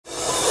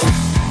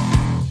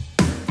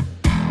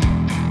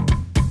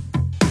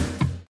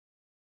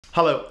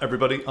Hello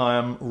everybody, I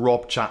am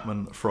Rob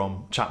Chapman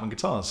from Chapman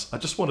Guitars. I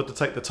just wanted to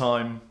take the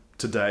time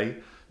today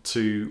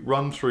to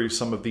run through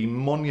some of the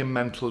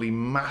monumentally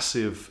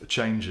massive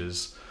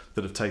changes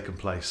that have taken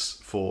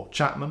place for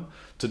Chapman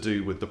to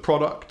do with the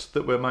product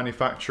that we're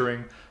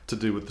manufacturing, to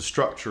do with the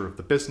structure of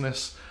the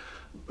business.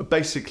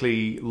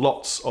 Basically,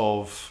 lots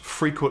of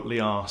frequently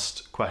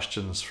asked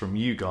questions from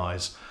you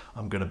guys.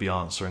 I'm going to be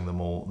answering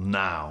them all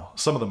now.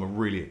 Some of them are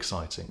really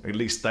exciting, at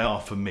least they are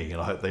for me,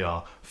 and I hope they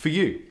are for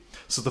you.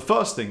 So the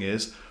first thing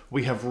is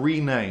we have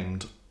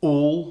renamed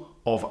all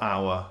of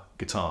our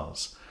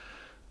guitars.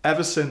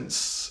 Ever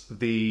since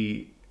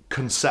the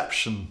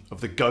conception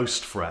of the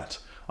Ghost Fret,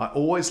 I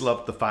always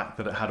loved the fact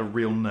that it had a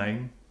real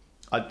name.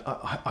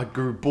 I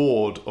grew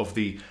bored of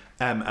the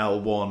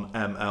ML1,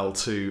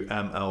 ML2,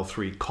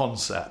 ML3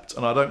 concept,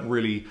 and I don't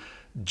really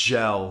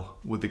gel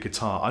with the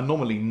guitar. I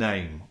normally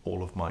name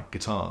all of my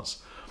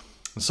guitars.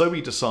 And so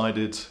we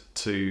decided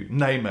to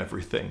name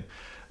everything.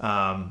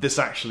 This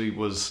actually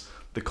was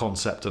the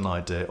concept and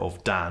idea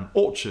of Dan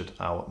Orchard,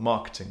 our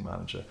marketing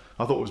manager.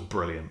 I thought it was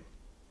brilliant.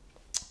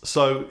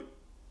 So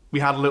we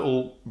had a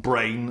little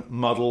brain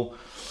muddle,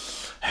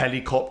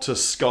 helicopter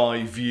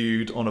sky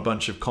viewed on a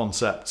bunch of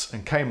concepts,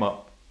 and came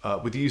up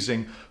with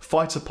using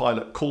fighter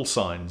pilot call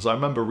signs. I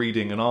remember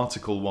reading an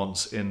article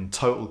once in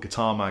Total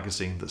Guitar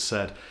magazine that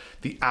said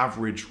the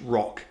average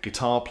rock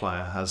guitar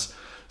player has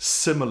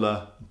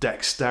similar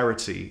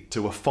dexterity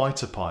to a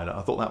fighter pilot.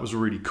 I thought that was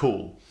really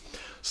cool.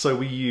 So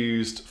we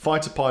used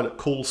fighter pilot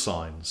call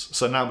signs.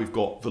 So now we've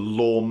got the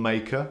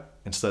Lawmaker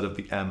instead of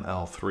the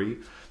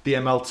ML3. The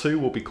ML2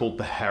 will be called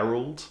the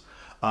Herald.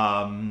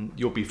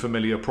 You'll be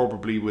familiar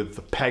probably with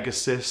the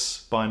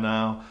Pegasus by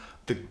now.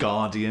 The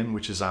Guardian,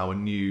 which is our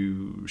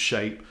new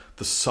shape.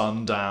 The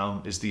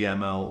Sundown is the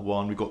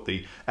ML1. We've got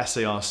the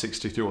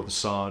SAR-63 or the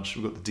Sarge.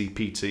 We've got the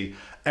DPT.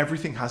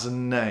 Everything has a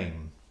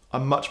name. I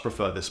much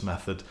prefer this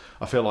method.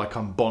 I feel like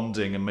I'm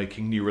bonding and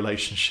making new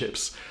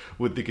relationships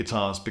with the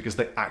guitars because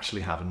they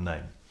actually have a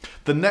name.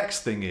 The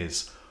next thing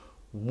is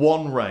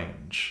one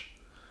range.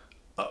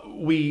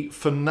 We,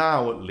 for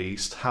now at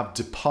least, have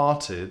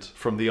departed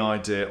from the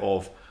idea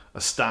of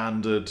a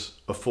standard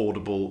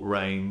affordable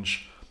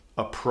range,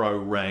 a pro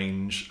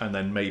range, and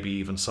then maybe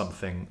even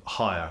something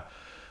higher.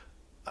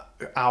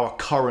 Our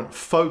current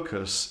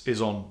focus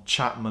is on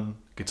Chapman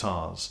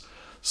guitars.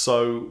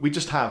 So we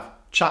just have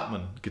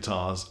Chapman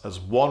guitars as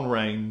one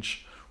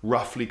range,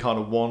 roughly kind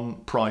of one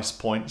price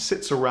point,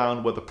 sits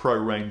around where the pro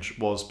range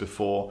was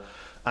before,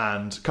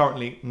 and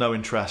currently no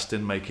interest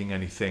in making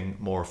anything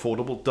more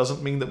affordable.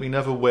 Doesn't mean that we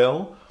never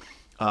will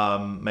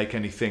make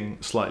anything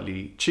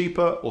slightly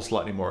cheaper or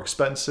slightly more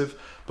expensive,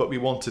 but we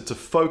wanted to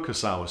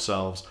focus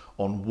ourselves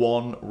on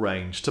one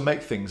range to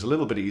make things a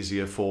little bit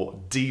easier for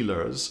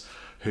dealers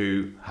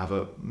who have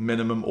a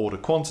minimum order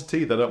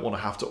quantity. They don't want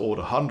to have to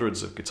order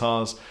hundreds of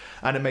guitars,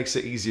 and it makes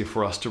it easier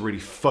for us to really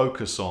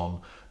focus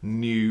on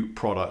new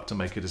product to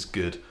make it as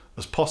good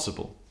as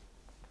possible.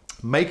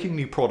 Making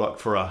new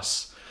product for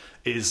us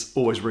is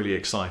always really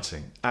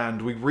exciting,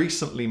 and we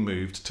recently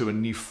moved to a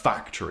new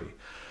factory.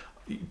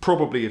 You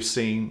probably have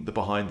seen the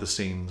behind the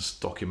scenes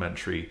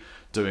documentary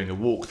doing a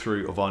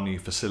walkthrough of our new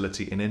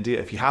facility in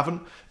India. If you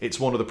haven't, it's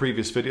one of the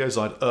previous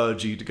videos. I'd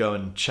urge you to go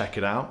and check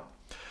it out.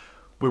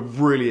 We're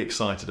really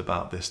excited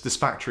about this. This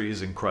factory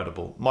is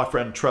incredible. My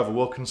friend Trevor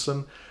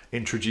Wilkinson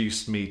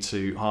introduced me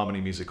to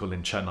Harmony Musical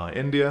in Chennai,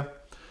 India.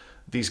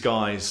 These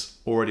guys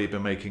already have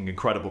been making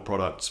incredible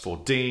products for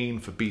Dean,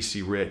 for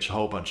BC Rich, a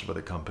whole bunch of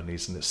other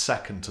companies, and it's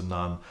second to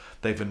none.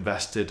 They've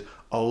invested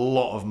a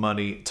lot of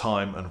money,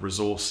 time, and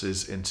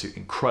resources into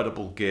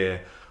incredible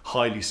gear,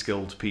 highly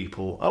skilled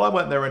people. And I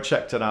went there and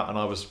checked it out, and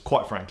I was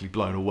quite frankly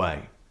blown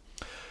away.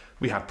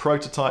 We had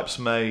prototypes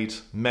made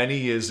many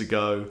years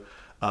ago.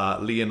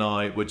 Lee and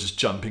I were just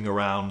jumping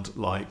around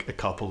like a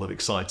couple of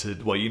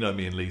excited, well, you know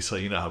me and Lee, so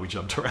you know how we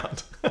jumped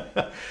around.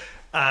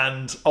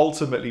 And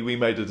ultimately we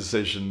made a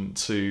decision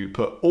to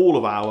put all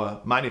of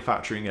our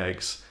manufacturing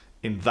eggs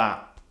in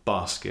that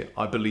basket.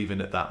 I believe in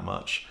it that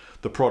much.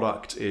 The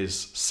product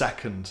is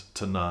second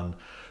to none.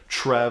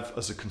 Trev,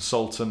 as a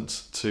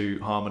consultant to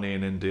Harmony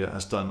in India,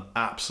 has done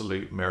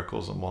absolute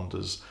miracles and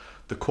wonders.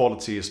 The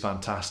quality is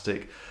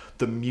fantastic.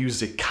 The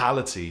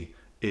musicality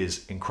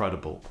is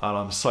incredible, and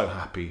I'm so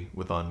happy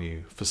with our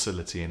new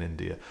facility in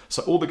India.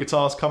 So all the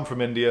guitars come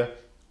from India,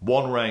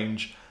 one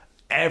range,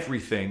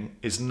 everything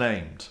is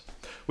named.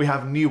 We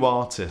have new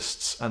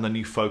artists and a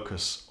new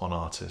focus on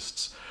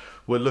artists.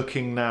 We're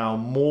looking now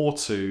more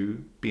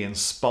to be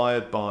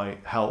inspired by,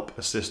 help,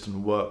 assist,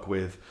 and work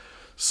with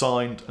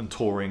signed and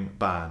touring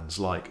bands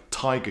like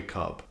Tiger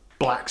Cub,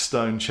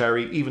 Blackstone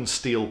Cherry, even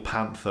Steel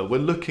Panther. We're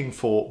looking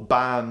for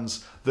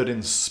bands that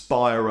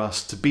inspire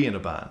us to be in a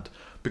band.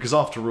 Because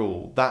after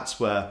all, that's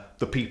where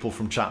the people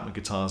from Chapman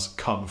Guitars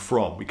come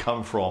from. We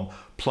come from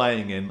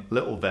playing in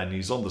little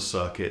venues on the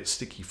circuit,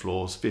 sticky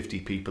floors,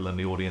 50 people in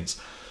the audience,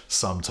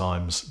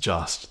 sometimes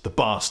just the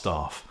bar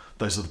staff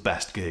those are the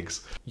best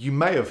gigs. You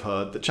may have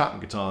heard that Chapman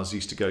guitars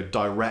used to go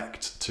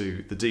direct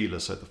to the dealer,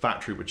 so the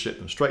factory would ship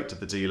them straight to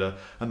the dealer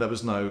and there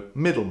was no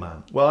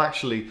middleman. Well,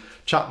 actually,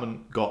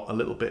 Chapman got a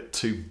little bit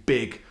too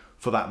big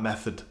for that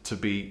method to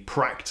be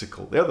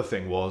practical. The other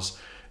thing was,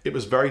 it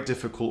was very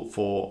difficult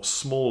for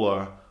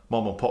smaller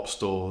mom and pop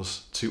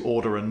stores to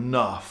order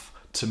enough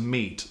to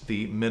meet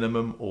the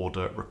minimum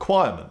order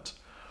requirement.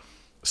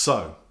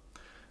 So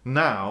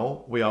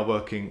now we are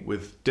working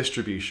with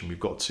distribution. We've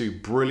got two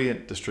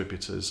brilliant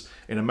distributors.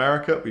 In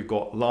America, we've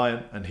got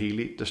Lion and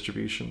Healy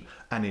distribution,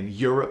 and in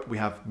Europe, we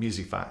have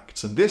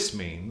Musifacts. And this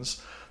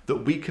means that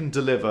we can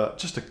deliver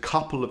just a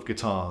couple of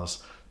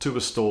guitars to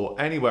a store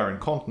anywhere in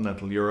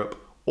continental Europe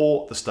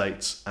or the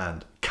States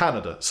and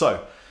Canada.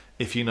 So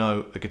if you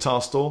know a guitar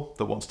store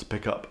that wants to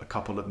pick up a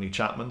couple of new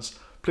Chapmans,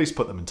 please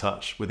put them in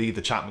touch with either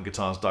Chapman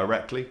Guitars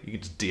directly. You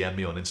can just DM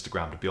me on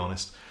Instagram, to be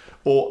honest,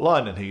 or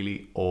Lion and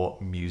Healy or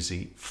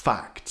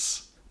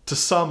Musifacts. To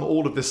sum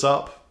all of this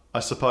up, I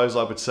suppose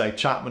I would say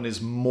Chapman is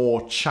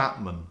more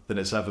Chapman than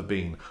it's ever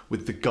been.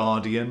 With The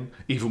Guardian,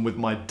 even with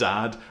my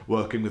dad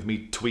working with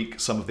me, tweak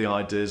some of the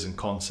ideas and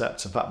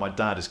concepts. In fact, my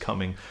dad is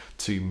coming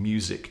to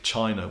Music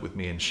China with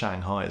me in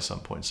Shanghai at some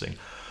point soon.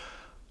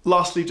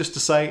 Lastly, just to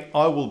say,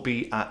 I will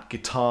be at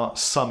Guitar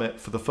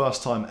Summit for the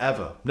first time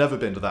ever. Never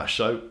been to that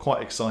show.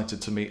 Quite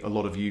excited to meet a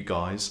lot of you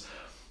guys.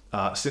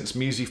 Since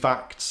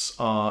Musifacts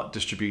are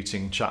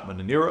distributing Chapman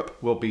in Europe,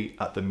 we'll be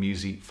at the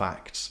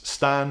Musifacts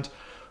stand.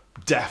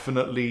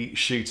 Definitely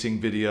shooting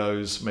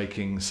videos,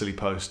 making silly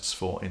posts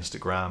for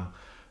Instagram,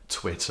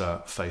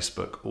 Twitter,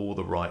 Facebook, all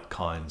the right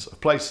kinds of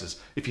places.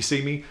 If you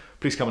see me,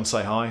 please come and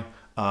say hi.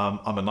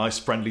 I'm a nice,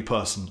 friendly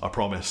person, I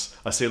promise.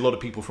 I see a lot of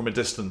people from a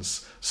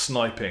distance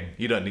sniping.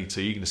 You don't need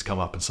to, you can just come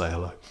up and say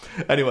hello.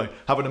 Anyway,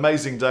 have an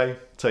amazing day.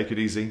 Take it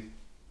easy.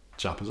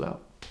 Chappers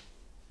out.